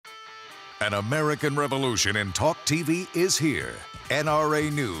An American revolution in talk TV is here.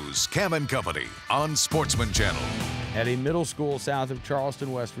 NRA News, Cam and Company on Sportsman Channel. At a middle school south of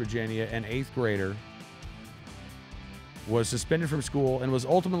Charleston, West Virginia, an 8th grader was suspended from school and was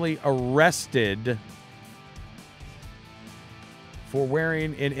ultimately arrested for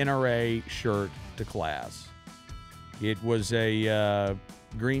wearing an NRA shirt to class. It was a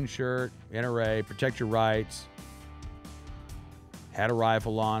green shirt, NRA, protect your rights, had a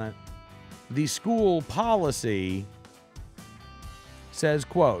rifle on it. The school policy says,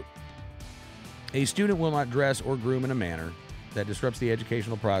 quote, a student will not dress or groom in a manner that disrupts the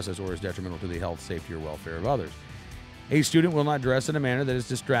educational process or is detrimental to the health, safety, or welfare of others. A student will not dress in a manner that is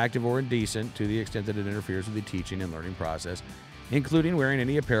distractive or indecent to the extent that it interferes with the teaching and learning process, including wearing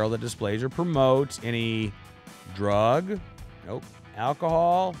any apparel that displays or promotes any drug, nope,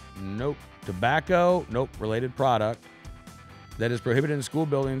 alcohol, nope, tobacco, nope, related product that is prohibited in school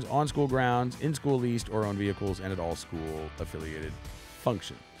buildings, on school grounds, in school leased or owned vehicles, and at all school-affiliated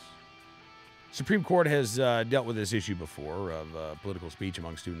functions. Supreme Court has dealt with this issue before of political speech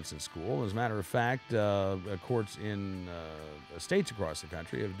among students in school. As a matter of fact, courts in states across the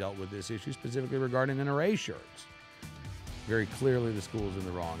country have dealt with this issue specifically regarding NRA shirts. Very clearly the school's in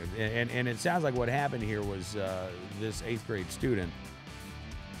the wrong. And it sounds like what happened here was this 8th grade student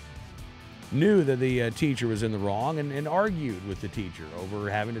knew that the teacher was in the wrong and argued with the teacher over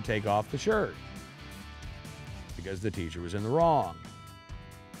having to take off the shirt because the teacher was in the wrong.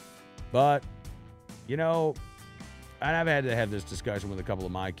 But, you know, and I've had to have this discussion with a couple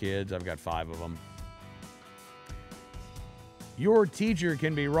of my kids. I've got 5 of them. Your teacher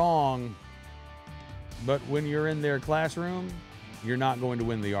can be wrong, but when you're in their classroom, you're not going to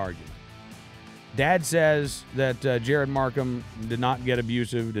win the argument. Dad says that Jared Markham did not get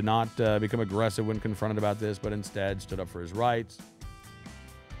abusive, did not become aggressive when confronted about this, but instead stood up for his rights.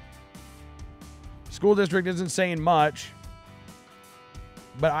 School district isn't saying much,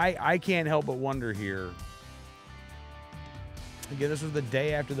 but I can't help but wonder here. Again, this was the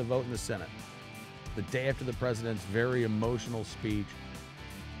day after the vote in the Senate, the day after the president's very emotional speech.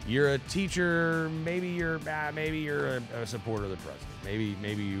 You're a teacher, maybe you're a supporter of the president.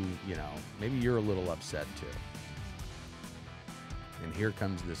 Maybe you're a little upset too. And here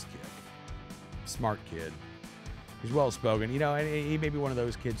comes this kid. Smart kid. He's well spoken. You know, and he may be one of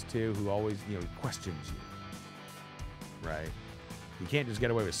those kids too who always, questions you. Right? You can't just get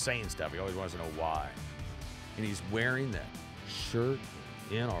away with saying stuff. He always wants to know why. And he's wearing that shirt,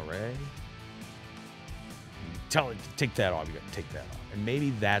 NRA. Tell it to take that off. You got to take that off. And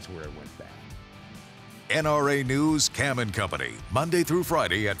maybe that's where it went bad. NRA News, Cam and Company, Monday through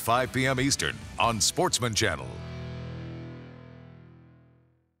Friday at 5 p.m. Eastern on Sportsman Channel.